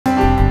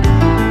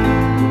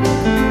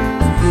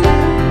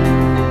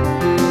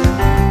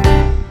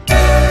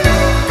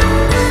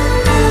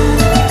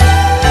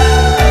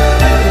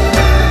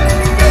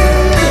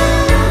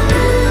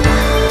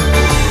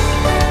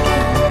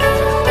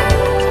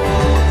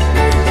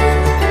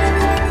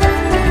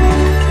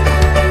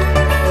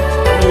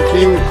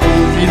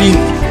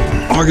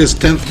August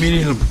 10th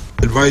meeting of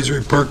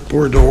Advisory Park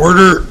Board to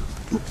order.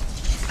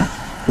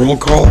 Roll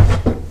call.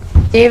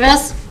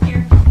 Davis.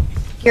 Here.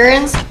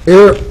 Kierans.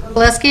 Here.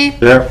 Gillespie.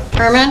 Here.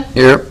 Herman.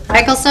 Here.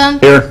 Michelson.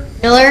 Here.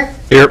 Miller.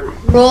 Here.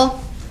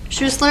 Rule.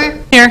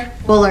 Schuessler. Here.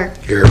 Buller.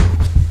 Here.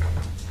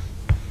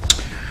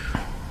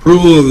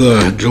 Approval of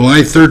the July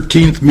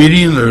 13th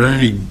meeting. Are there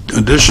any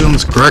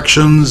additions,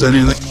 corrections,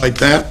 anything like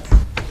that?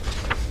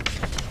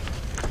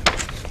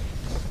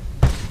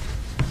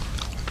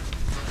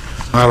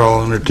 Not,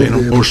 I'll entertain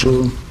a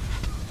motion.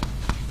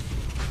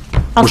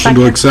 Motion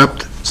to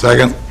accept.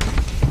 Second.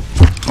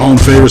 All in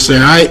favor, say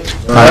aye.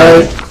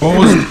 Aye.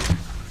 Opposed?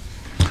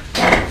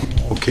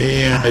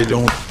 Okay, I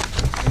don't,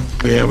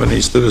 we have any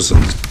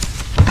citizen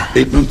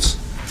statements?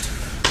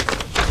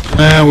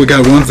 We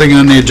got one thing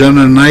on the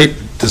agenda tonight,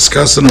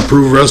 discuss and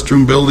approve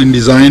restroom building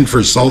design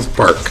for South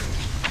Park.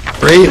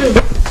 Ray?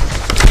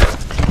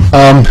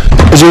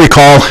 As you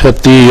recall,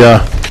 at the, I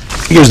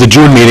think it was the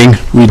June meeting,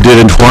 we did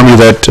inform you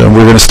that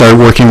we're going to start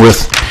working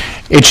with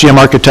HCM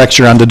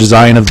Architecture on the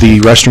design of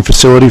the restroom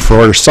facility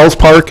for South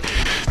Park.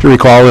 If you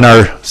recall, in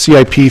our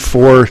CIP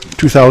for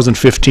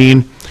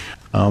 2015,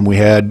 we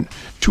had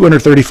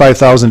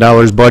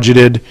 $235,000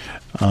 budgeted,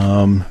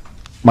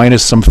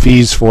 minus some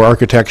fees for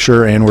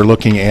architecture, and we're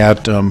looking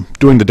at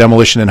doing the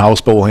demolition in-house,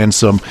 but we'll have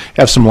some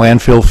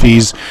landfill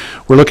fees.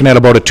 We're looking at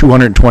about a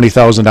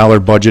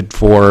 $220,000 budget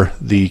for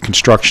the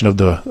construction of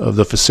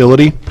the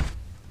facility.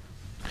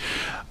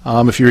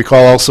 If you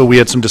recall, also, we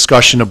had some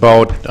discussion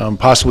about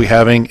possibly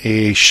having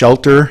a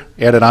shelter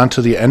added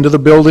onto the end of the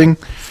building.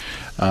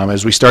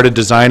 As we started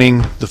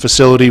designing the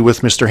facility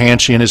with Mr.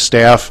 Hanshy and his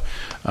staff,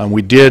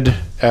 we did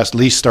at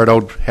least start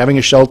out having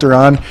a shelter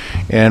on,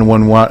 and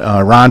when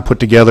Ron put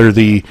together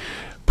the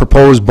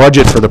proposed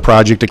budget for the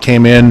project, it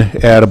came in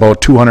at about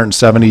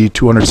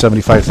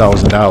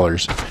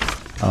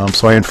 $275,000.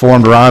 So I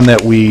informed Ron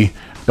that we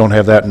don't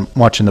have that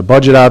much in the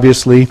budget,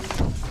 obviously,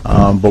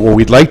 but what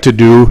we'd like to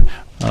do,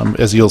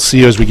 as you'll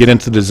see as we get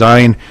into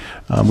design,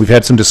 we've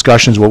had some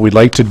discussions. What we'd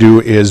like to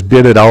do is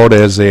bid it out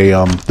as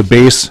the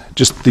base,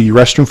 just the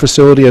restroom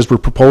facility as we're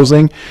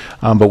proposing,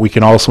 but we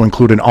can also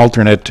include an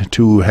alternate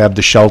to have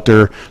the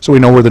shelter so we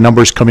know where the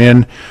numbers come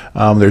in.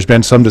 There's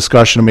been some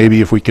discussion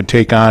maybe if we could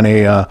take on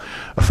a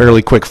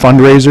fairly quick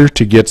fundraiser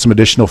to get some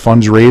additional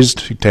funds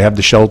raised to have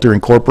the shelter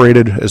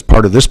incorporated as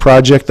part of this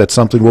project. That's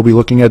something we'll be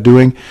looking at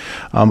doing.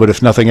 But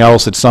if nothing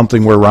else, it's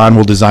something where Ron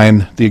will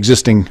design the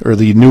existing or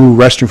the new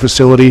restroom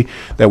facility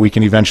that we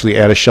can eventually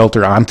add a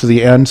shelter onto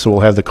the end. So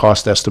we'll have the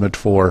cost estimate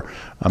for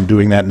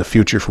doing that in the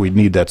future if we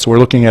need that. So we're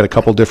looking at a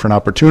couple different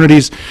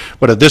opportunities,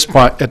 but at this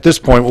point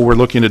what we're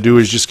looking to do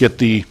is just get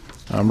the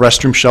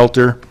restroom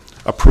shelter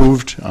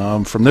approved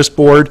from this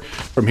board.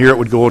 From here it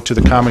would go to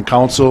the Common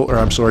Council, or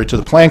I'm sorry, to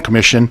the Plan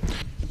Commission.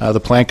 The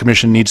Plan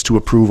Commission needs to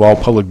approve all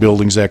public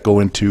buildings that go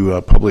into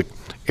public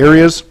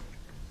areas.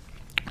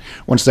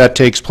 Once that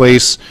takes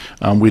place,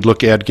 we'd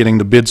look at getting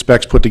the bid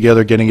specs put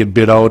together, getting it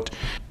bid out,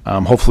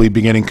 hopefully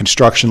beginning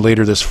construction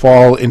later this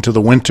fall into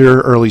the winter,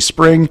 early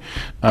spring,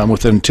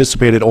 with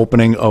anticipated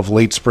opening of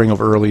late spring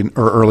of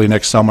early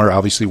next summer,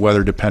 obviously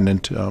weather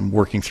dependent,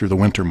 working through the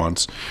winter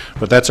months.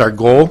 But that's our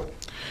goal.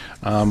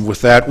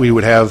 With that, we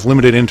would have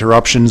limited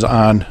interruptions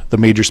on the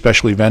major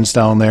special events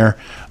down there,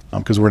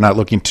 because we're not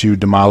looking to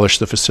demolish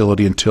the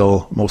facility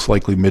until most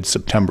likely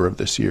mid-September of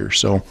this year.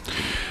 So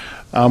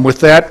with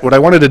that, what I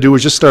wanted to do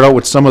was just start out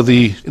with some of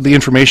the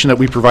information that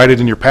we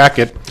provided in your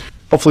packet.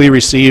 Hopefully you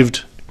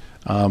received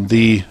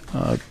the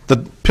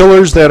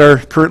pillars that are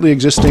currently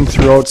existing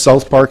throughout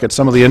South Park at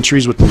some of the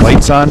entries with the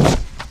lights on.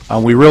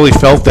 We really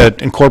felt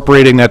that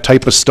incorporating that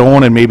type of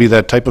stone and maybe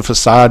that type of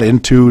facade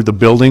into the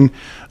building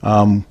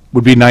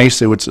would be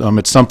nice.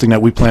 It's something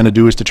that we plan to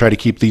do, is to try to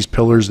keep these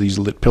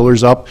lit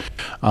pillars up.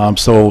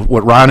 So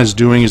what Ron is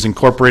doing is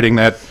incorporating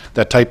that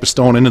type of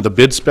stone into the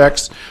bid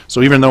specs.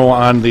 So even though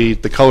on the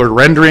colored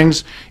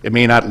renderings it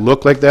may not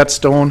look like that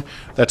stone,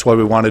 that's why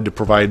we wanted to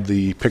provide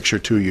the picture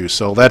to you.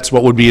 So that's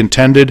what would be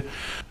intended.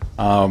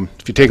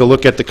 If you take a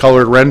look at the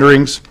colored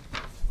renderings,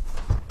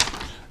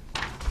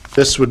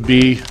 this would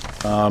be,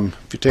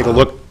 if you take a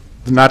look,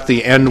 not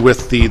the end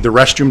with the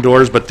restroom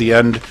doors, but the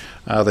end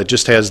that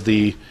just has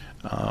the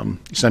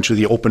essentially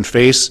the open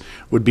face,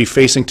 would be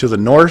facing to the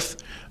north.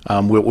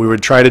 What we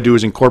would try to do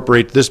is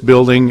incorporate this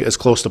building as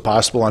close to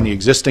possible on the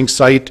existing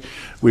site.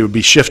 We would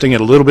be shifting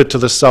it a little bit to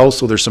the south,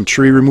 so there's some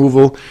tree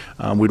removal.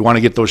 We'd want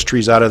to get those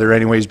trees out of there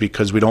anyways,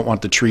 because we don't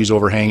want the trees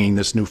overhanging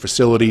this new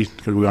facility,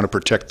 because we want to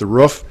protect the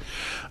roof.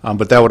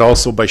 But that would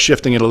also, by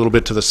shifting it a little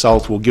bit to the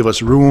south, will give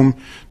us room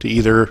to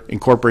either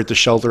incorporate the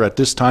shelter at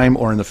this time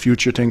or in the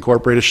future to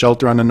incorporate a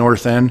shelter on the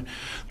north end.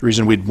 The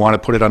reason we'd want to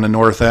put it on the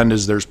north end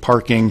is there's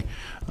parking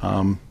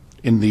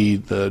in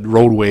the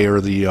roadway, or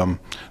the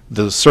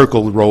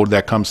circle road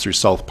that comes through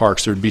South Park.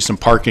 So there'd be some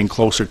parking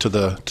closer to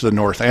the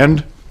north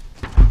end.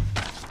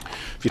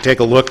 If you take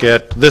a look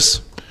at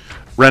this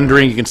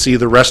rendering, you can see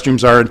the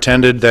restrooms are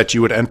intended that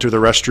you would enter the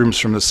restrooms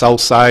from the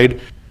south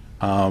side,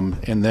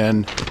 and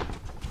then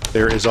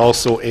there is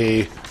also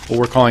what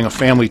we're calling a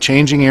family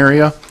changing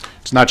area.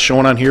 It's It's not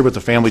shown on here, but the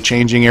family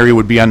changing area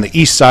would be on the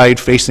east side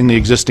facing the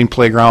existing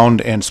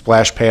playground and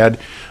splash pad.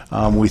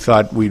 We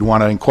thought we'd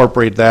want to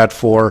incorporate that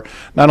for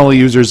not only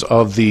users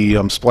of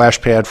the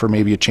splash pad for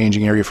maybe a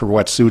changing area for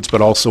wetsuits,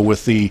 but also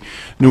with the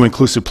new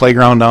inclusive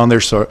playground down there,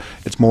 so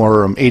it's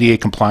more ADA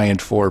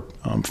compliant for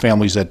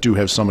families that do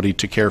have somebody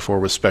to care for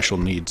with special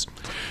needs.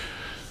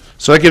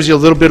 So that gives you a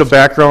little bit of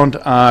background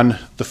on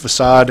the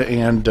facade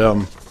and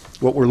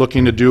what we're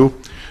looking to do.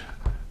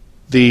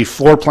 The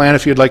floor plan,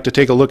 if you'd like to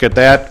take a look at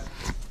that,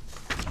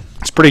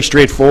 it's pretty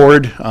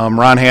straightforward.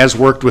 Ron has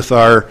worked with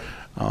our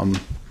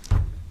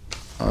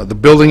the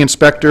building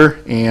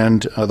inspector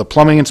and the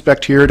plumbing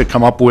inspector here to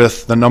come up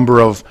with the number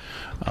of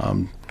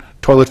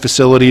toilet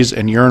facilities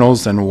and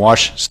urinals and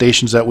wash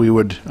stations that we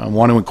would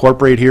want to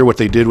incorporate here. What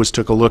they did was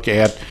took a look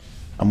at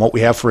what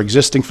we have for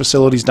existing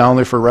facilities down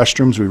there for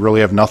restrooms. We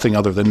really have nothing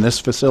other than this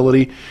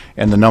facility,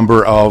 and the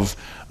number of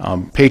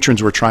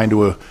patrons we're trying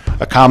to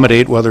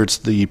accommodate, whether it's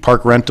the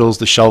park rentals,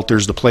 the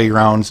shelters, the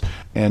playgrounds.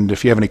 And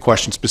if you have any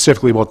questions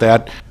specifically about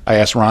that, I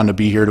asked Ron to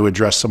be here to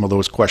address some of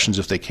those questions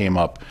if they came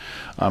up.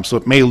 So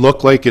it may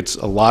look like it's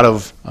a lot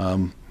of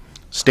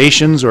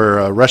stations or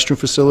restroom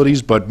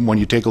facilities, but when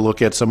you take a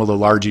look at some of the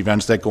large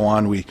events that go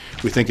on, we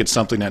think it's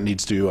something that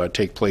needs to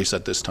take place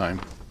at this time.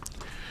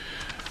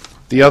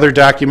 The other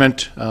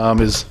document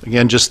is,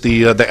 again, just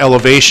the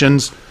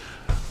elevations.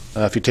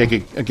 If you take,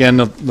 again,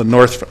 the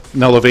north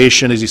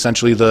elevation is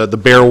essentially the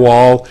bare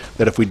wall,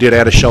 that if we did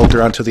add a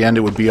shelter onto the end,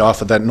 it would be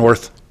off of that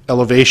north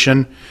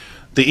elevation.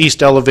 The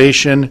east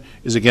elevation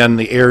is, again,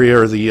 the area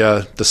or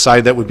the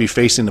side that would be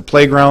facing the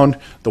playground,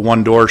 the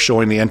one door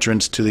showing the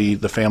entrance to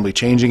the family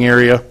changing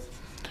area.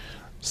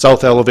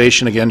 South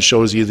elevation, again,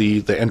 shows you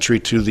the entry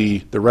to the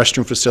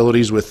restroom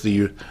facilities with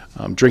the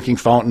drinking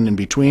fountain in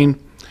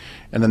between.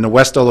 And then the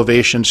west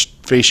elevation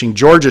facing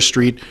Georgia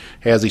Street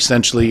has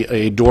essentially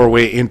a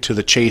doorway into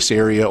the chase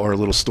area or a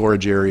little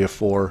storage area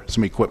for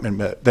some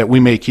equipment that we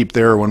may keep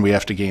there when we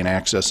have to gain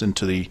access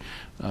into the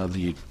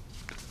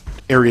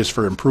areas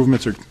for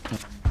improvements or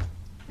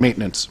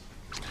maintenance.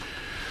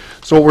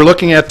 So what we're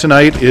looking at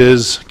tonight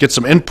is get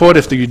some input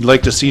if you'd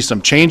like to see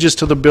some changes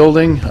to the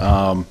building.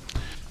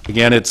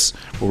 Again, it's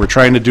what we're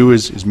trying to do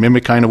is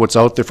mimic kind of what's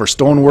out there for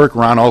stonework.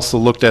 Ron also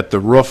looked at the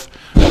roof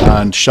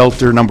on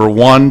shelter number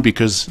 1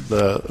 because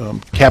the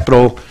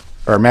capital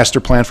or master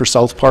plan for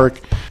South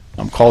Park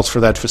calls for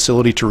that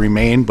facility to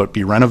remain but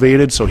be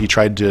renovated. So he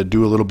tried to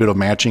do a little bit of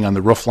matching on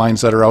the roof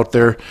lines that are out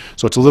there.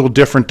 So it's a little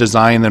different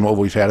design than what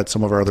we've had at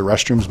some of our other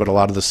restrooms, but a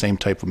lot of the same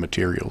type of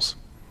materials.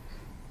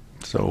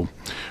 So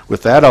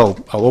with that,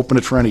 I'll open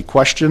it for any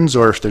questions,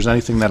 or if there's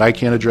anything that I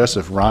can't address,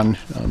 if Ron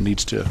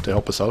needs to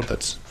help us out,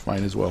 that's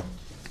fine as well.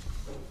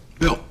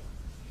 Bill.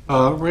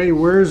 Ray,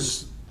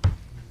 where's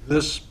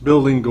this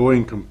building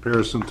going in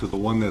comparison to the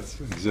one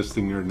that's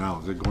existing there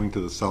now? Is it going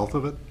to the south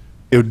of it?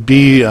 It would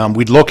be,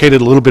 we'd locate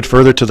it a little bit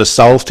further to the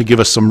south to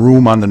give us some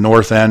room on the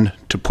north end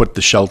to put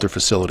the shelter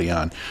facility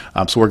on.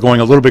 So we're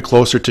going a little bit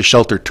closer to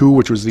shelter 2,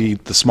 which was the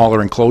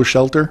smaller enclosed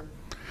shelter.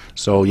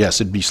 So yes,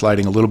 it'd be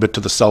sliding a little bit to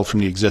the south from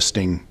the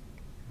existing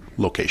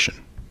location,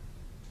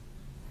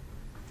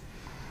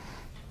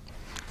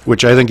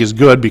 which I think is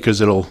good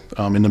because it'll,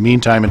 in the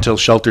meantime, until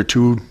shelter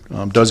 2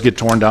 does get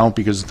torn down,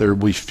 because there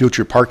will be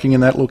future parking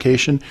in that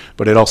location,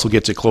 but it also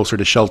gets it closer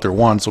to shelter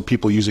 1, so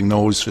people using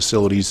those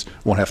facilities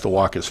won't have to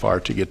walk as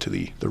far to get to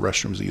the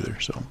restrooms either.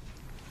 So,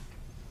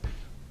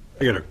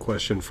 I got a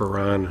question for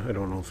Ron. I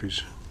don't know if he's...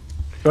 you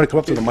want to come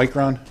up to the mic,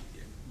 Ron?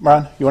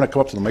 Ron, you want to come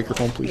up to the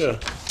microphone, please? Yeah.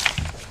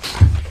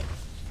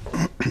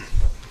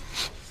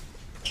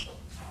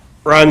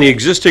 Ron, the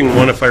existing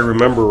one, if I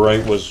remember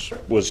right, was 2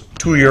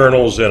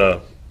 urinals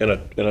in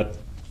a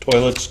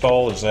toilet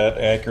stall. Is that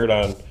accurate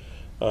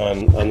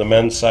on the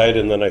men's side?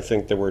 And then I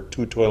think there were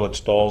 2 toilet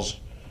stalls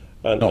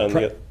on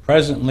the...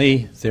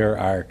 Presently, there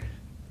are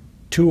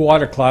 2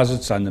 water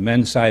closets on the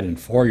men's side and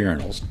 4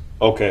 urinals.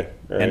 Okay.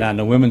 All right. And on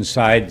the women's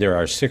side, there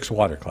are 6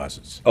 water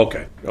closets.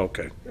 Okay.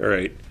 Okay. All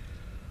right.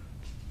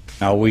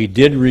 Now, we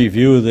did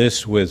review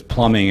this with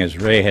plumbing, as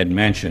Ray had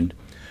mentioned.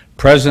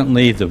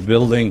 Presently, the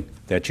building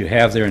that you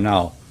have there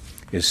now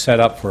is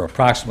set up for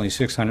approximately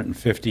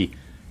 650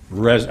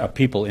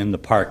 people in the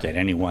park at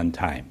any one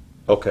time.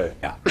 Okay.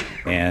 Yeah.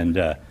 And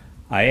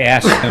I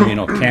asked him,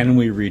 can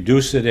we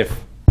reduce it if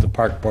the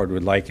park board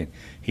would like it?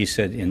 He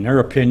said, in their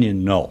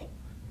opinion, no,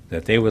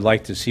 that they would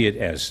like to see it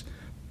as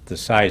the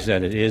size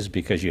that it is,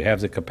 because you have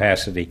the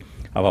capacity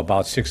of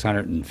about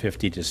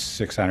 650 to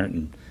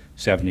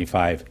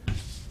 675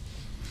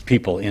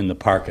 people in the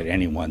park at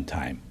any one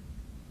time.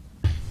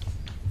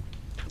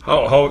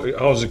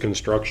 How's the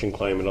construction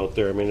climate out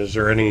there? I mean, is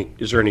there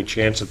any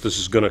chance that this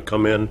is going to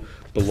come in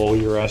below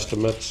your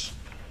estimates?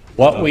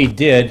 What we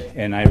did,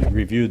 and I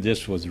reviewed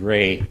this with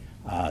Ray,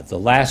 the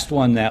last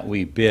one that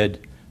we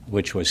bid,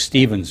 which was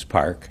Stevens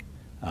Park.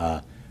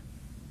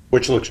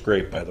 Which looks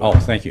great, by the way. Oh,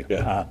 thank you.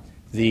 Yeah.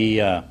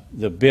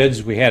 The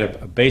bids, we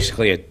had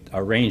basically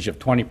a range of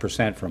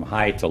 20% from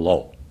high to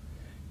low.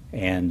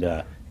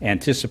 And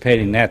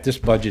anticipating that, this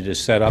budget is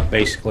set up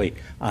basically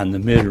on the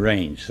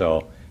mid-range.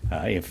 So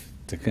if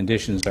the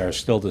conditions are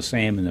still the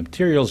same and the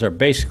materials are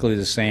basically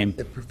the same,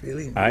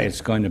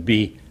 it's going to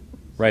be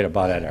right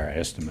about at our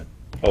estimate.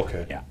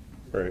 Okay. Yeah.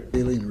 Right. It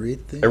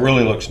It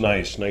really looks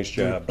nice. Nice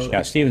job.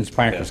 Yeah, Stevens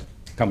Pine is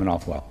coming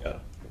off well. Yeah.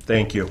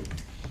 Thank you.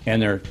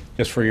 And they're,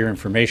 just for your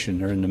information,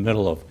 they're in the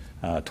middle of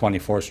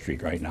 24th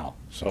Street right now.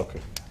 So Okay.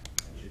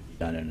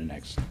 done in the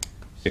next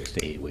 6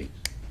 to 8 weeks.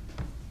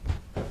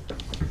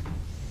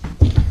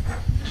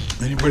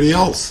 Anybody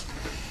else?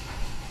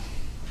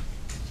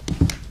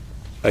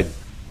 I'd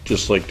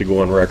just like to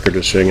go on record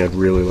as saying I'd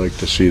really like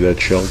to see that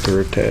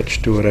shelter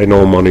attached to it. I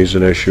know money's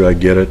an issue, I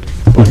get it,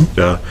 but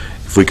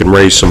if we can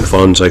raise some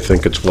funds, I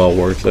think it's well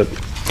worth it.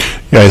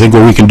 Yeah, I think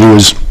what we can do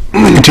is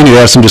continue to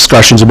have some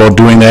discussions about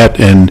doing that,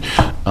 and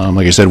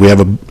like I said, we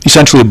have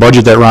essentially a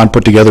budget that Ron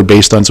put together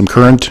based on some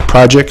current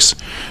projects,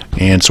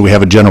 and so we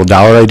have a general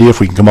dollar idea. If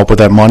we can come up with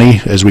that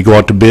money as we go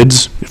out to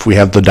bids, if we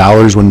have the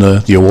dollars when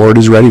the award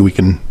is ready, we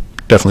can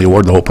definitely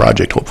award the whole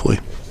project, hopefully.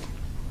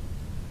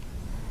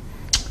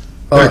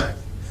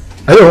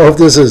 I don't know if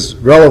this is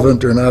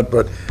relevant or not,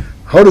 but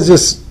how does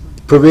this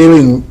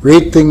prevailing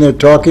rate thing they're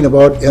talking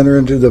about enter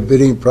into the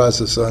bidding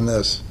process on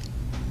this?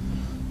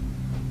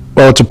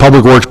 Well, it's a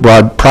public works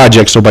broad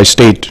project, so by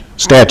state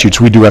statutes,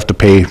 we do have to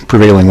pay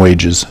prevailing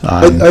wages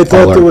on I thought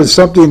all there our... was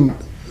something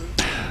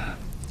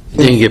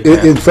Didn't get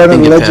in front of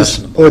the didn't get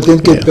legis, oh, it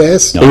didn't get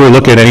passed? They were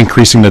looking at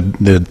increasing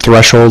the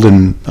threshold,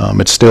 and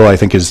it's still, I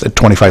think, is a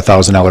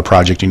 $25,000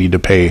 project you need to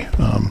pay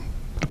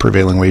the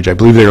prevailing wage. I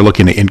believe they were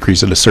looking to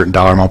increase it a certain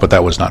dollar amount, but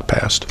that was not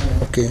passed.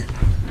 Okay.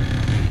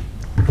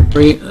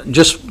 Ray,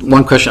 just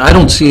one question. I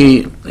don't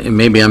see, and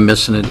maybe I'm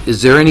missing it,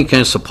 is there any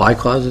kind of supply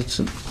closets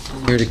in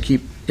here to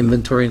keep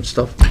inventory and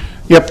stuff?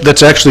 Yep,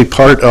 that's actually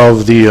part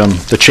of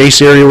the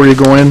chase area where you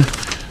go in.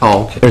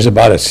 Oh, okay. There's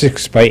about a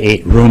 6 by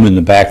 8 room in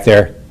the back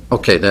there,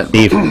 Okay, that,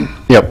 Steve.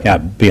 Yep. Yeah,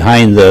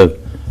 behind the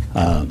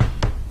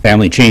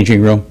family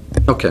changing room.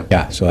 okay.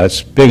 Yeah, so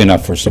that's big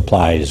enough for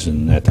supplies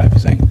and that type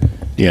of thing.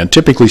 Yeah, and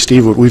typically,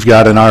 Steve, what we've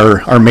got in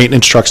our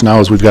maintenance trucks now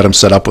is we've got them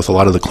set up with a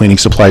lot of the cleaning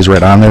supplies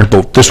right on there,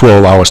 but this will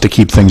allow us to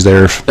keep things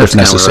there if That's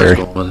kinda where I was necessary.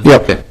 going with it.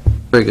 Yep. Okay,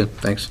 very good,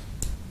 thanks.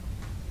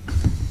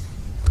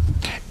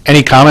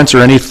 Any comments or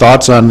any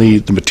thoughts on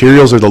the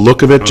materials or the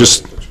look of it,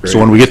 just so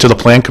when we get to the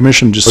plan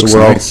commission, just so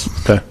we're all...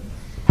 Okay.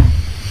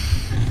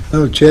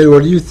 Oh, Chad,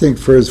 what do you think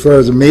for, as far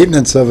as the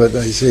maintenance of it?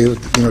 I say,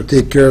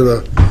 take care of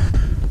the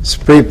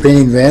spray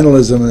painting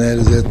vandalism and that.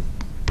 Is it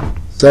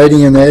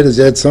siding and that, is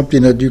that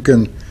something that you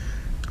can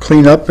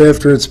clean up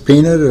after it's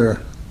painted,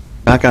 or?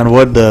 Knock on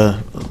wood,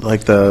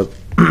 the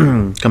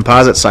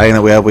composite siding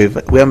that we have,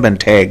 we haven't been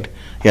tagged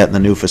yet in the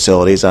new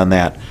facilities on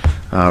that.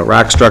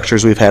 Rock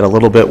structures we've had a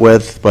little bit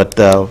with, but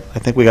I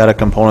think we got a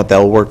component that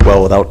will work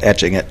well without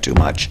etching it too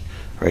much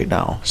right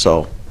now.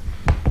 So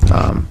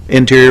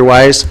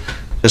interior-wise,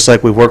 just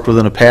like we've worked with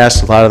in the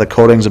past, a lot of the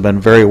coatings have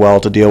been very well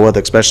to deal with,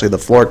 especially the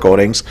floor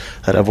coatings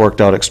that have worked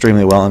out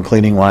extremely well and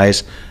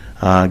cleaning-wise,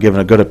 giving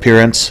a good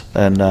appearance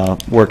and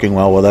working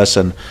well with us.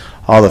 And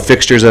all the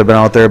fixtures that have been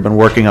out there have been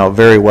working out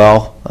very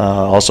well,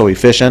 also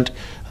efficient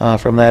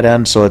from that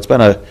end. So it's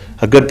been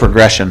a good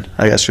progression,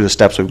 I guess, through the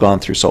steps we've gone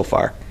through so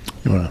far.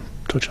 You want to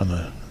touch on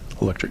the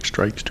electric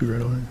strikes too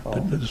right away?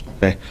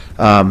 Okay.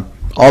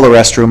 All the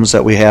restrooms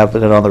that we have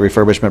and all the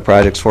refurbishment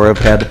projects for have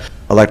had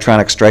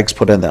electronic strikes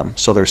put in them,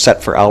 so they're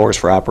set for hours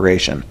for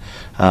operation.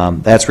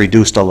 That's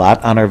reduced a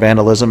lot on our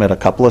vandalism at a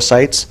couple of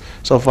sites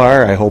so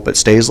far. I hope it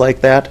stays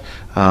like that.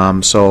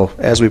 So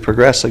as we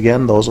progress,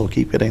 again, those will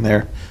keep getting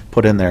there,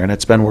 put in there, and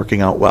it's been working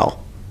out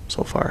well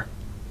so far.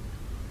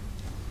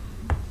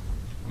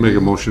 Make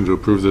a motion to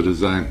approve the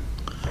design.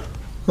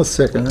 I'll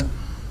second it.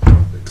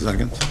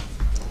 Second.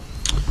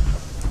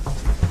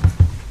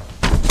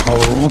 Call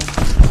the roll.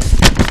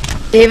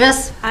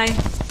 Davis. Aye.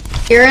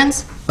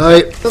 Kierans.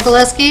 Aye.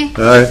 Kukaleski.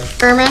 Aye.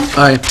 Herman.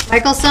 Aye.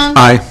 Michelson.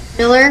 Aye.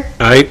 Miller.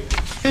 Aye.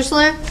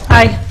 Schussler.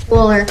 Aye.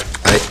 Wooler.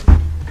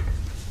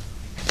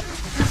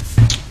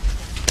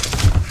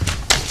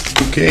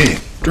 Okay,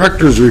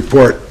 director's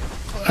report.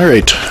 All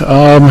right.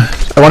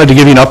 I wanted to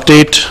give you an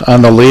update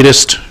on the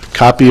latest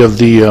copy of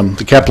the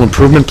capital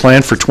improvement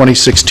plan for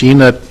 2016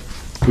 that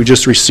we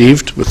just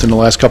received within the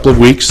last couple of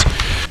weeks.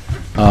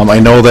 I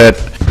know that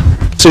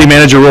City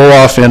Manager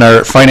Roloff and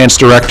our Finance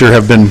Director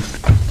have been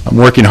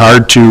working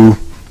hard to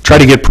try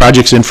to get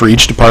projects in for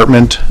each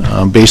department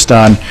based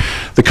on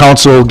the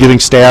council giving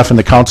staff and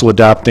the council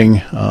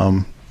adopting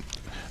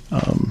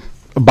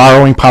a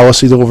borrowing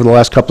policy over the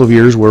last couple of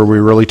years, where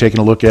we're really taking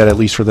a look at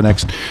least for the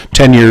next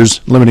 10 years,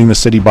 limiting the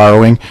city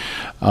borrowing.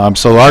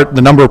 So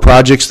the number of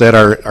projects that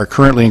are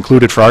currently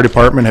included for our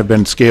department have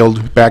been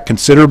scaled back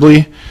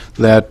considerably,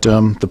 that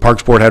the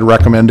Parks Board had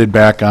recommended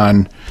back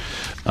on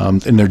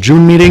in their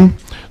June meeting.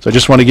 So I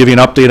just want to give you an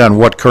update on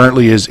what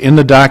currently is in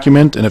the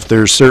document, and if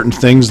there's certain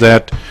things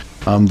that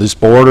this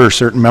board or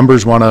certain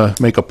members want to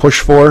make a push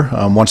for.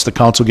 Once the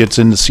council gets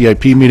into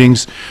CIP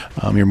meetings,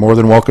 you're more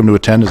than welcome to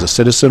attend as a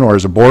citizen or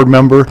as a board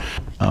member.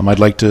 I'd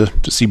like to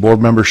see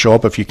board members show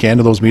up if you can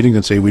to those meetings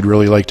and say we'd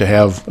really like to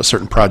have a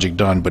certain project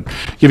done. But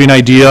give you an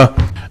idea,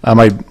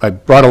 I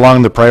brought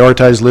along the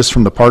prioritized list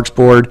from the Parks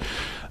Board.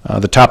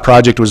 The top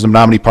project was the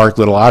Menominee Park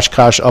Little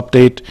Oshkosh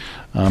update.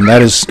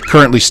 That is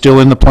currently still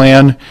in the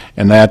plan,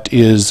 and that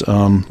is,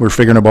 we're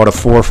figuring about a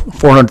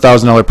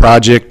 $400,000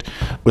 project,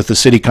 with the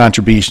city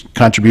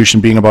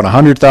contribution being about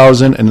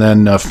 $100,000, and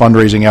then a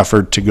fundraising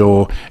effort to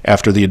go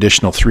after the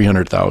additional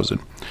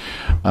 $300,000.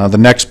 The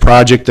next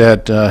project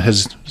that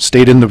has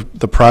stayed in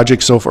the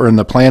project so far, in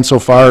the plan so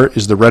far,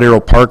 is the Red Arrow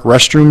Park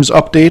restrooms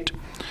update.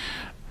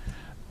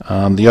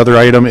 The other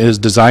item is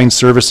design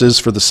services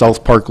for the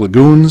South Park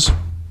lagoons,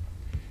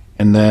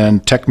 and then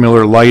Tech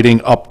Miller lighting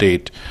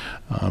update.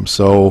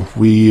 So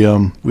we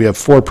have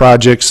 4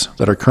 projects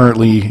that are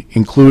currently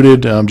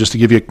included. Just to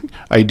give you an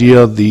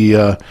idea,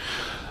 the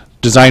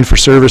design for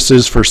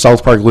services for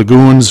South Park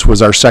lagoons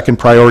was our second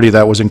priority.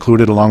 That was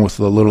included along with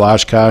the Little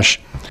Oshkosh.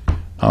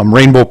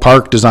 Rainbow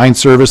Park design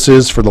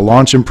services for the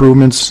launch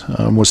improvements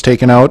was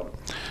taken out.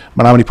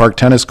 Menominee Park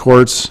tennis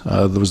courts,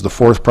 that was the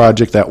 4th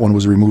project. That one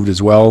was removed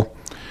as well.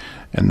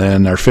 And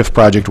then our 5th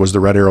project was the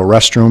Red Arrow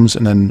restrooms,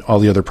 and then all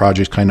the other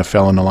projects kind of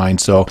fell in the line.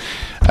 So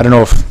I don't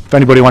know if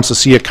anybody wants to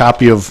see a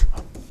copy of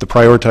the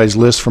prioritized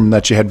list from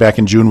that you had back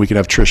in June, we can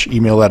have Trish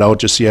email that out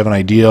just so you have an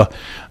idea.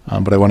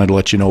 But I wanted to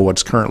let you know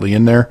what's currently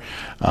in there.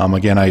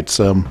 Again, it's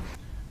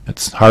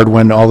hard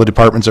when all the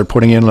departments are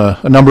putting in a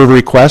number of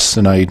requests,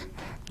 and I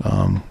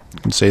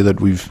can say that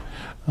we've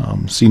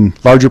seen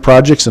larger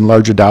projects and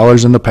larger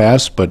dollars in the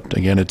past, but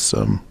again, it's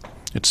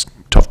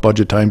tough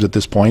budget times at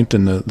this point,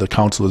 and the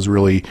council has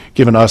really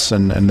given us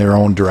and their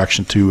own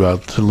direction to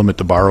limit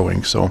the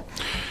borrowing. So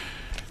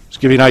just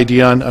give you an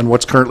idea on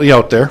what's currently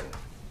out there.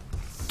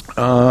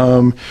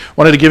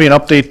 Wanted to give you an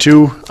update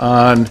too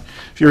on,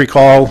 if you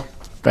recall,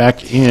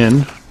 back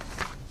in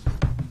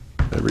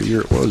whatever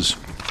year it was,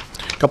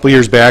 a couple of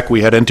years back,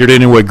 we had entered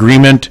into an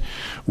agreement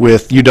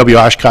with UW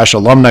Oshkosh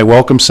Alumni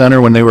Welcome Center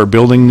when they were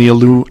building the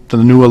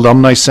new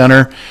Alumni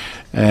Center.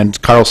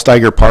 And Carl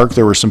Steiger Park,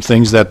 there were some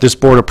things that this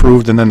board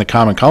approved and then the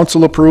Common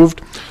Council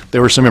approved. There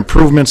were some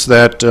improvements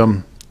that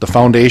the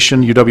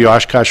foundation, UW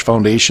Oshkosh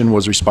Foundation,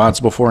 was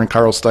responsible for in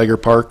Carl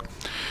Steiger Park.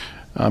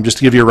 Just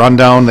to give you a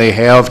rundown, they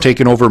have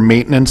taken over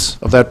maintenance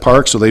of that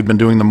park, so they've been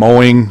doing the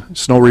mowing,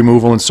 snow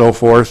removal, and so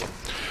forth.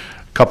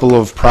 A couple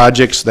of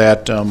projects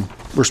that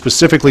were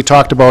specifically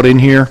talked about in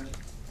here.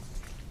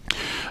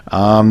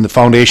 The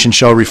foundation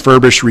shall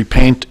refurbish,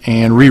 repaint,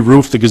 and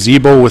re-roof the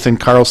gazebo within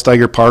Carl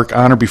Steiger Park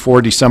on or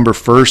before December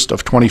 1st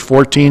of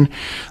 2014.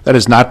 That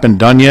has not been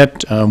done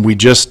yet.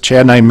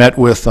 Chad and I met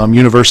with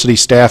university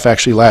staff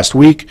actually last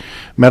week,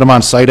 met them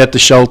on site at the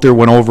shelter,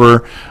 went over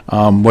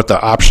what the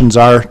options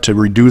are to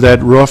redo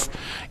that roof,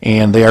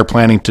 and they are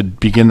planning to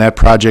begin that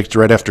project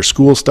right after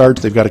school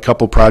starts. They've got a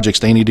couple projects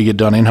they need to get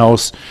done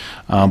in-house,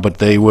 but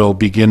they will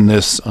begin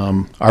this,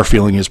 our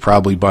feeling is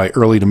probably by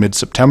early to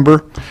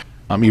mid-September.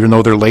 Even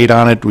though they're late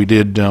on it,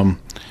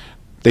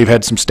 they've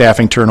had some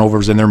staffing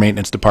turnovers in their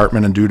maintenance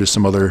department and due to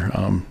some other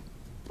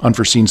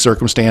unforeseen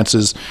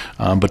circumstances,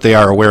 but they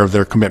are aware of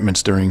their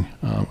commitments during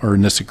or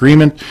in this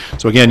agreement.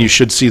 So again, you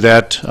should see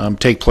that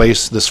take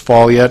place this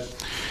fall yet.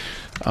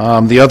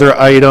 The other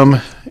item,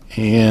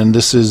 and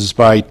this is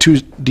by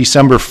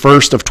December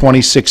 1st of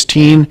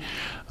 2016,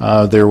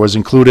 there was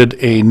included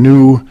a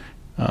new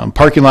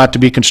parking lot to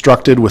be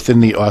constructed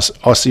within the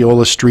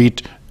Osceola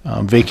Street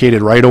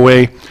vacated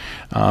right-of-way.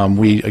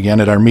 We, again,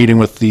 at our meeting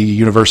with the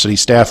university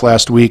staff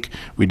last week,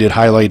 we did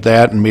highlight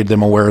that and made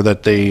them aware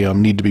that they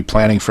need to be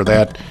planning for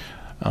that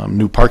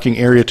new parking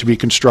area to be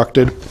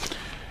constructed.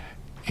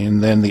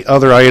 And then the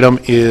other item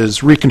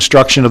is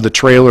reconstruction of the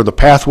trail or the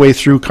pathway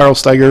through Carl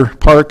Steiger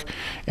Park,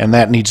 and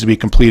that needs to be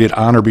completed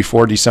on or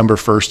before December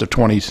 1st of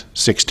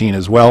 2016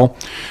 as well.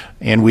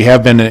 And we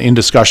have been in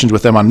discussions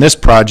with them on this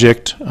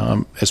project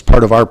as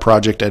part of our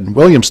project at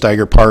William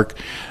Steiger Park.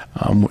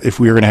 If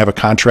we were going to have a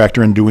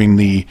contractor in doing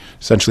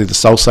essentially the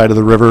south side of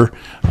the river,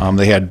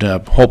 they had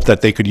hoped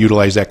that they could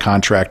utilize that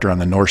contractor on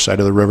the north side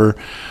of the river,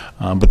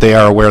 but they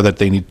are aware that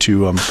they need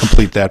to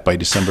complete that by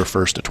December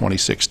 1st of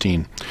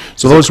 2016.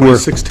 So those were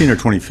 2016 or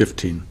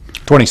 2015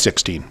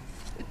 2016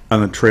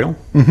 on the trail.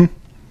 Mm-hmm.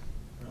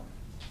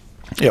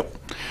 Yep.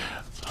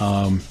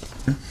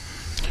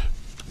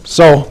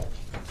 So,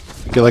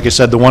 like I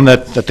said, the one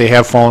that they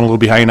have fallen a little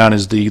behind on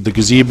is the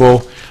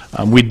gazebo.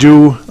 We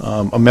do,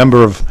 a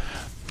member of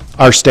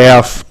our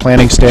staff,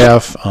 planning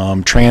staff,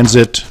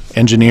 transit,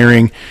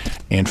 engineering,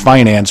 and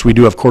finance, we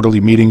do have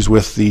quarterly meetings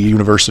with the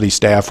university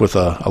staff with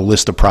a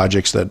list of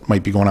projects that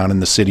might be going on in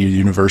the city or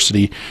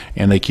university,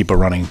 and they keep a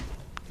running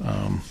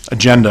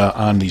agenda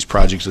on these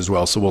projects as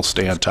well, so we'll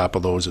stay on top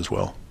of those as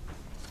well.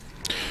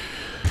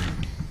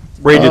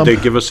 Ray, did they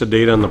give us a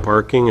date on the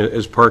parking?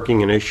 Is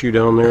parking an issue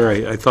down there?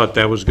 I thought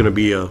that was going to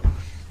be a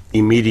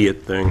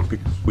immediate thing.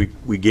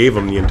 We gave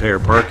them the entire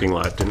parking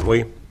lot, didn't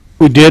we?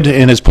 We did,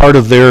 and as part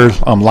of their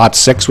Lot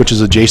 6, which is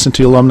adjacent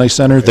to the Alumni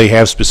Center, they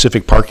have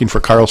specific parking for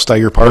Carl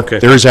Steiger Park. Okay.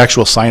 There is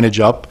actual signage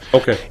up.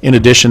 Okay. In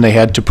addition, they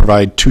had to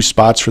provide 2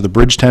 spots for the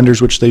bridge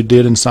tenders, which they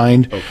did and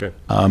signed. Okay.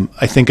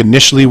 I think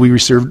initially we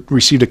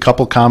received a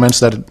couple comments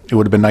that it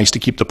would have been nice to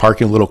keep the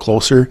parking a little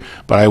closer,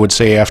 but I would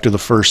say after the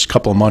first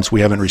couple of months,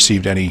 we haven't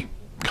received any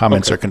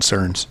comments Okay. or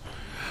concerns.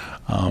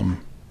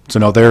 So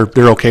no, they're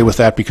okay with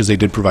that because they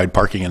did provide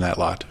parking in that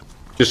lot.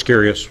 Just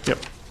curious. Yep.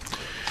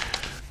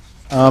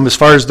 As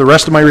far as the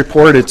rest of my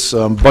report, it's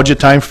budget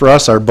time for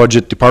us. Our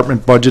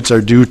department budgets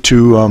are due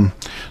to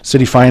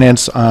city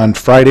finance on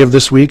Friday of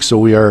this week, so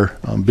we are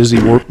busy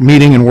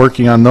meeting and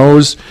working on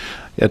those.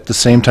 At the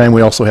same time,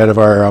 we also have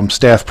our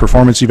staff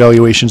performance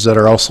evaluations that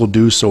are also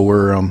due, so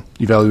we're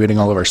evaluating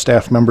all of our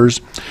staff members.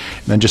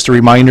 And then just a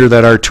reminder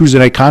that our Tuesday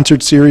night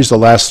concert series, the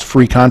last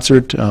free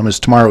concert, is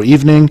tomorrow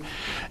evening,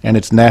 and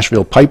it's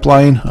Nashville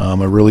Pipeline,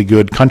 a really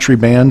good country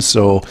band,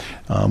 so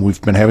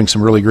we've been having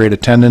some really great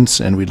attendance,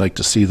 and we'd like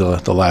to see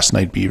the last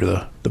night be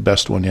the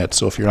best one yet.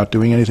 So if you're not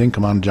doing anything,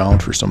 come on down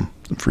for some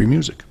free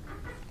music.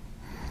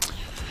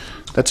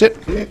 That's it.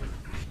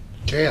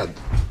 Chad?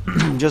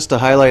 Just to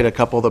highlight a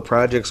couple of the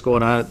projects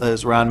going on,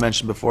 as Ron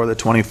mentioned before, the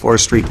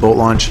 24th Street boat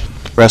launch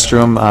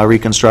restroom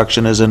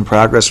reconstruction is in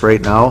progress right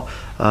now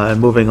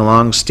and moving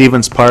along.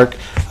 Stevens Park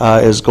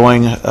is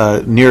going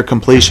near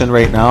completion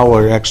right now.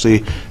 We're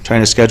actually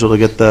trying to schedule to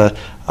get the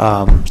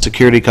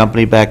security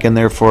company back in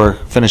there for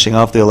finishing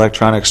off the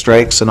electronic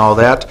strikes and all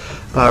that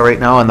right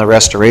now, and the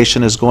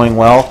restoration is going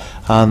well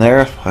on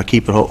there. I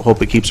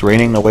hope it keeps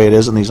raining the way it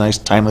is in these nice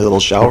timely little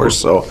showers,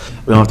 so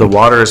we don't have to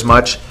water as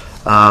much.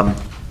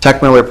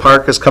 Tech Miller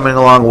Park is coming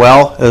along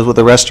well with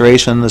the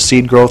restoration, the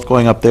seed growth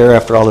going up there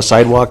after all the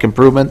sidewalk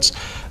improvements.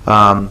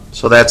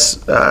 So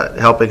that's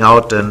helping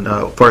out, and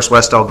of course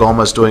West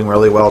Algoma is doing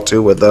really well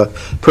too with the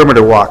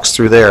perimeter walks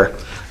through there.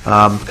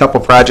 A couple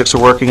projects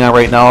we're working on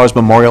right now is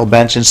memorial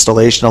bench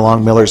installation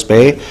along Millers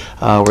Bay.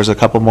 There's a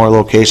couple more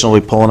locations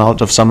we'll be pulling out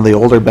of some of the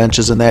older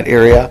benches in that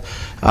area.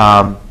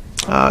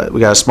 We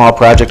got a small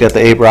project at the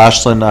Abe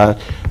Roslin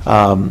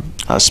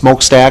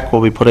smokestack.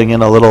 We'll be putting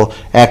in a little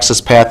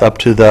access path up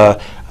to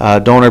the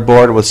donor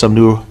board with some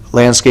new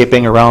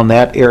landscaping around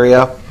that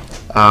area.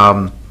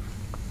 Trying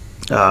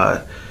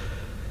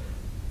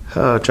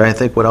to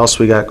think what else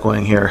we got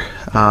going here.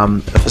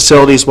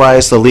 Facilities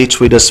wise, the leach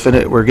we just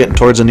finished. We're getting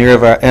towards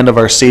the end of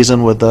our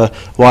season with the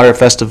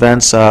Waterfest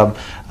events.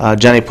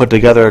 Jenny put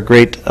together a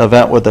great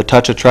event with the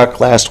Touch a Truck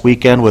last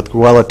weekend with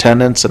well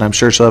attendance, and I'm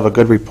sure she'll have a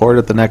good report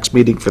at the next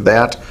meeting for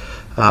that.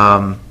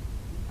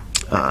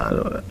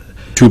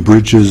 2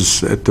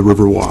 bridges at the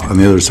river on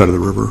the other side of the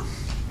river.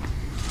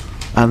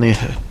 On the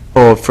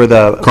for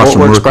the Across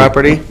from Boatworks Mercury.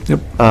 property. Yep.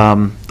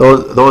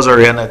 Those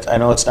are in it. I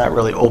know it's not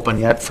really open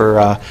yet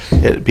for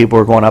people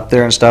are going up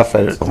there and stuff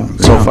so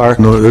Yeah. far.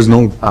 No, there's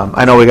no,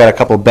 I know we got a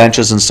couple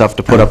benches and stuff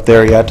to put up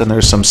there yet, and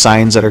there's some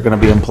signs that are going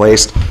to be in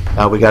place.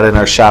 We got in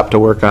our shop to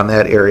work on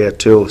that area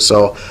too.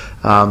 So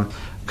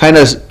kind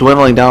of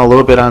dwindling down a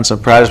little bit on some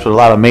projects, but a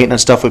lot of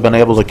maintenance stuff we've been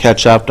able to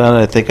catch up on.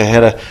 I think I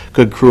had a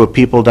good crew of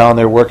people down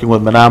there working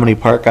with Menominee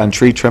Park on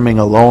tree trimming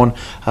alone,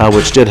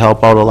 which did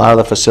help out a lot of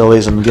the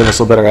facilities and give us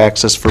a little better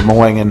access for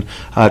mowing and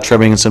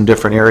trimming in some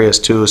different areas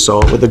too. So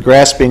with the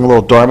grass being a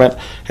little dormant,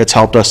 it's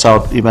helped us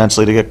out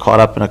immensely to get caught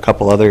up in a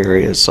couple other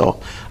areas. So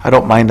I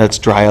don't mind that it's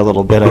dry a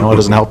little bit. I know it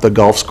doesn't help the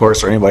golf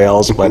course or anybody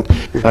else, but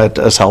it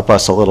does help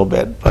us a little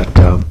bit. But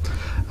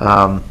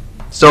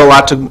still a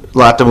lot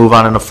to move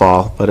on in the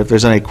fall, but if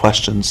there's any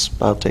questions,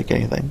 I'll take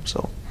anything,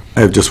 so. I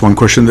have just one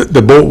question.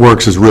 The boat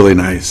works is really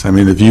nice. I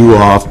mean, the view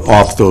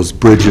off those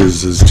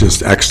bridges is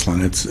just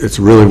excellent. It's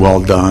really well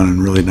done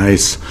and really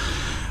nice.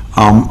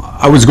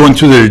 I was going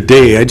through there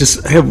today.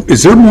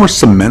 Is there any more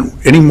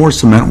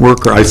cement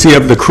work? Or I see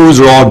the crews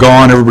are all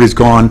gone, everybody's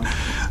gone.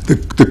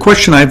 The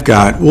question I've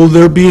got, will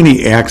there be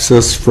any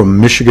access from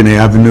Michigan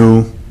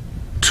Avenue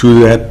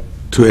to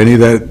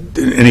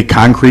any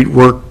concrete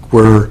work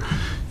where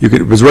you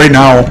could, because right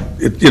now,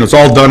 it's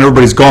all done,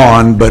 everybody's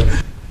gone, but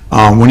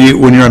when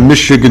you're on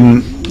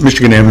Michigan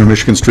Avenue,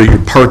 Michigan Street,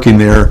 you're parking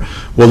there,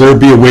 will there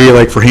be a way,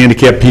 like for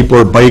handicapped people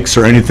or bikes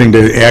or anything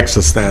to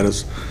access that?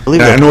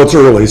 I know it's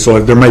early, so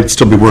there might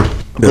still be work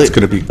that's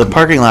going to be. The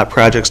parking lot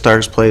project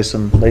starts place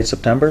in late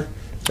September?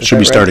 Should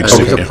be starting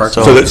soon, yeah.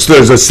 So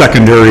there's a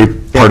secondary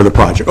part of the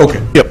project,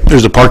 okay. Yep,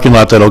 there's a parking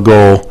lot that'll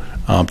go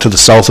to the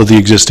south of the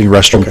existing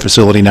restroom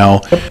facility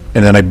now,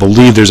 and then I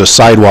believe there's a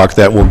sidewalk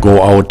that will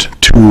go out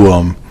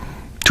to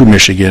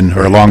Michigan,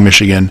 or along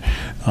Michigan.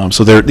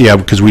 So there, yeah,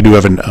 because we do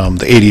have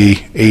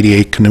the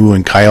ADA canoe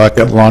and kayak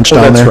launch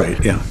down there. That's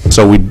right, yeah.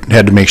 So we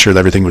had to make sure that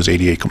everything was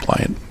ADA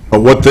compliant. But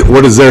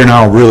what is there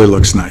now really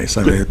looks nice.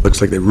 I mean, it looks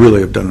like they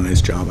really have done a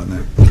nice job on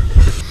that.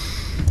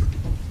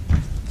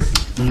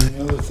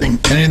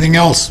 Anything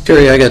else?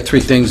 Terry, I got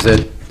 3 things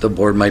that the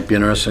board might be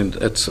interested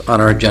in. It's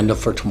on our agenda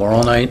for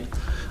tomorrow night.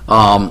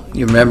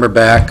 You remember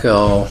back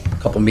a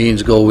couple meetings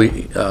ago,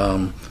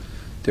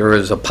 there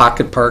was a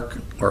pocket park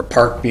or a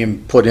park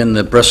being put in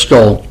the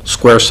Bristol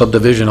Square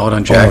subdivision out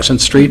on Jackson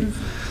Street.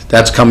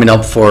 That's coming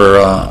up for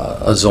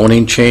a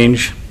zoning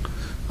change,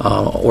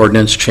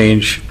 ordinance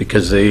change,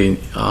 because they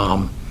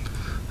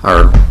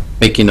are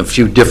making a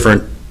few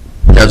different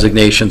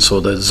designations, so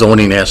the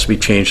zoning has to be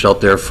changed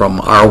out there from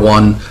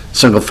R1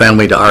 single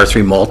family to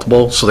R3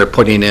 multiple. So they're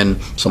putting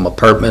in some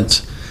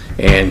apartments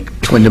and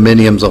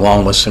condominiums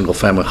along with single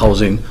family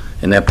housing,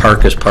 and that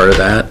park is part of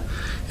that.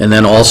 And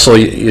then also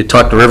you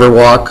talked to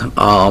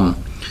Riverwalk.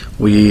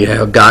 We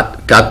have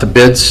got the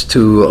bids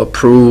to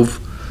approve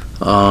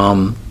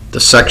the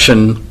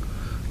section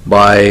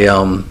by,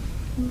 well,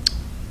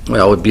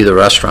 it would be the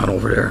restaurant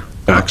over there.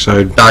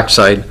 Dockside.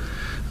 Dockside.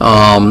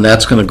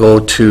 That's going to go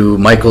to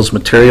Michael's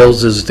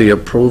Materials is the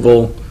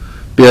approval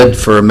bid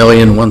for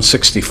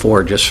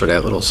 $1,164,000 just for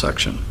that little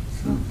section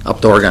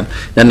up to Oregon.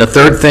 Then the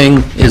third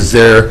thing is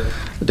there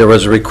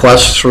was a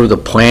request through the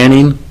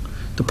planning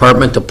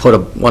department to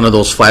put one of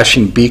those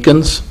flashing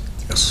beacons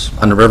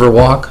on the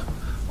Riverwalk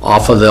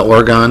off of the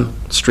Oregon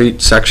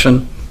Street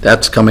section.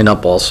 That's coming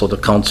up also to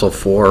council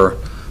for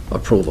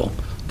approval.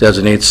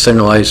 Designates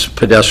signalized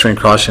pedestrian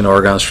crossing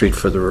Oregon Street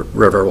for the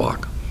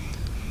Riverwalk.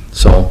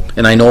 So,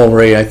 and I know,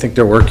 Ray, I think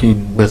they're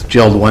working with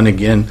Jill One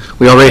again.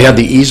 We already have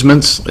the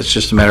easements. It's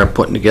just a matter of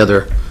putting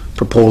together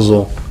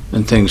proposal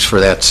and things for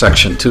that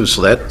section too.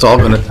 So that's all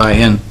going to tie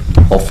in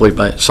hopefully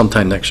by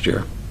sometime next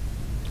year.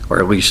 Or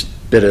at least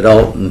bid it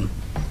out and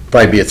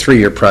probably be a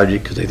 3-year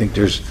project because I think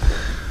there's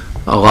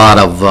a lot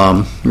of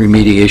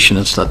remediation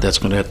and stuff that's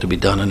going to have to be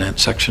done in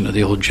that section of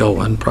the old Jill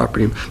One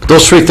property. But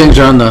those 3 things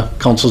are on the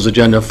council's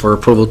agenda for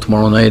approval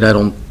tomorrow night. I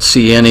don't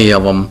see any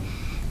of them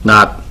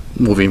not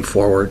moving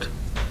forward.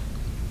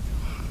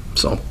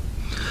 So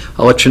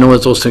I'll let you know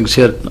as those things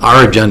hit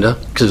our agenda,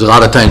 because a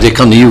lot of times they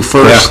come to you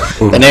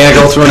first, and then I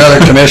go through another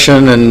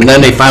commission, and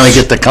then they finally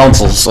get to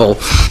council. So,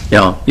 you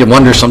know, you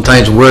wonder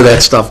sometimes where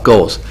that stuff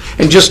goes.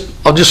 And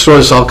I'll just throw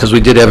this out, because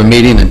we did have a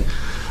meeting,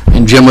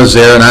 and Jim was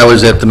there, and I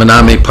was at the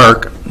Menominee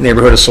Park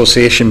Neighborhood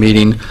Association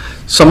meeting.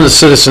 Some of the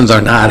citizens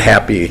are not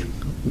happy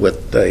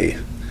with the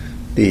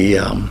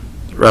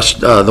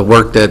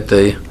work that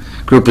the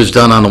group has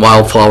done on the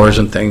wildflowers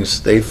and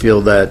things. They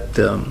feel that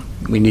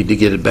we need to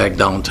get it back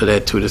down to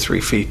that 2 to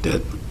 3 feet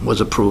that was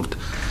approved.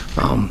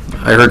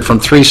 I heard from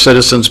 3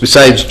 citizens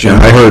besides Jim.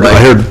 I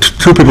heard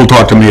 2 people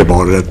talk to me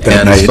about it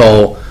that night. And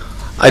so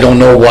I don't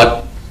know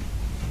what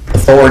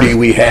authority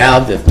we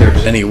have, if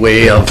there's any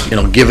way of,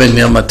 giving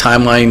them a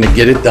timeline to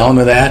get it down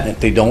to that. If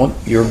they don't,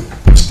 your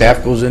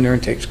staff goes in there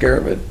and takes care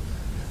of it.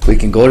 We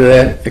can go to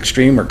that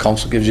extreme, or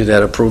council gives you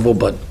that approval,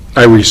 but.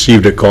 I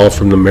received a call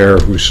from the mayor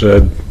who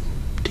said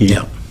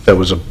that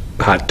was a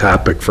hot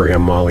topic for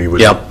him while he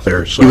was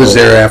there. So. He was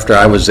there after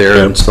I was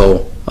there, and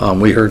so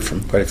we heard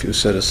from quite a few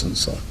citizens.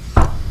 So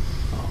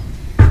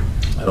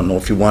I don't know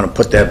if you want to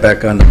put that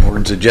back on the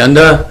board's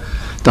agenda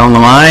down the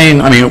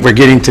line. I mean, we're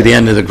getting to the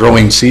end of the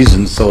growing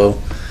season, so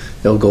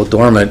it'll go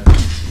dormant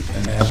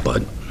in that,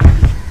 but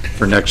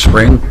for next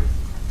spring.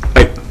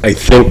 I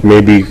think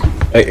maybe,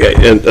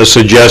 a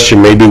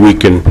suggestion, maybe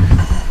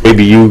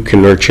you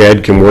can, or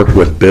Chad can work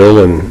with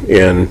Bill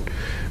and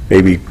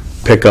maybe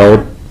pick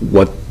out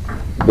what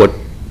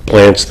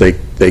plants they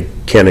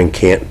can and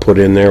can't put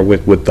in there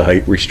with the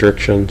height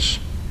restrictions.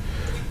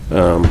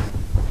 Yeah,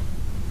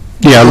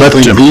 I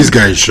think these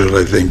guys should,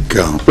 I think.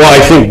 Well, I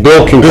think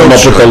Bill can come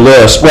up with a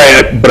list,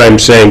 right? But I'm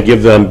saying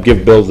give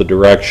Bill the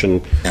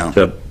direction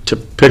to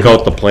pick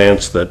out the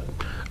plants that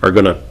are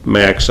going to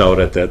max out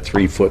at that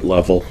 3-foot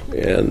level,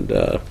 and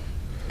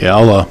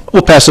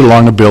we'll pass it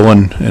along to Bill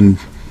and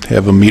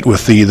have him meet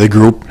with the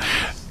group.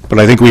 But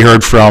I think we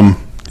heard from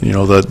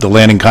the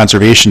land and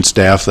conservation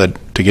staff that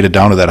to get it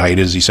down to that height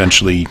is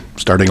essentially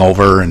starting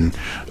over, and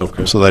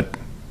so that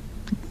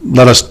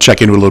let us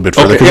check into it a little bit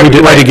further, because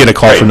I did get a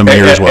call from the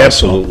mayor as well.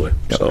 Absolutely.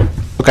 So.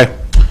 Okay,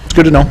 it's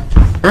good to know.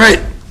 All right.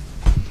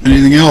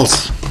 Anything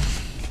else?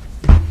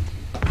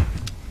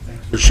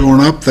 Thanks for showing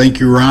up. Thank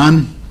you,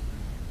 Ron.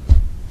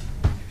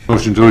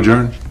 Motion to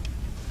adjourn?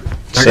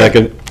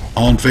 Second.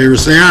 All in favor,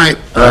 say aye.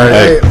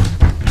 Aye.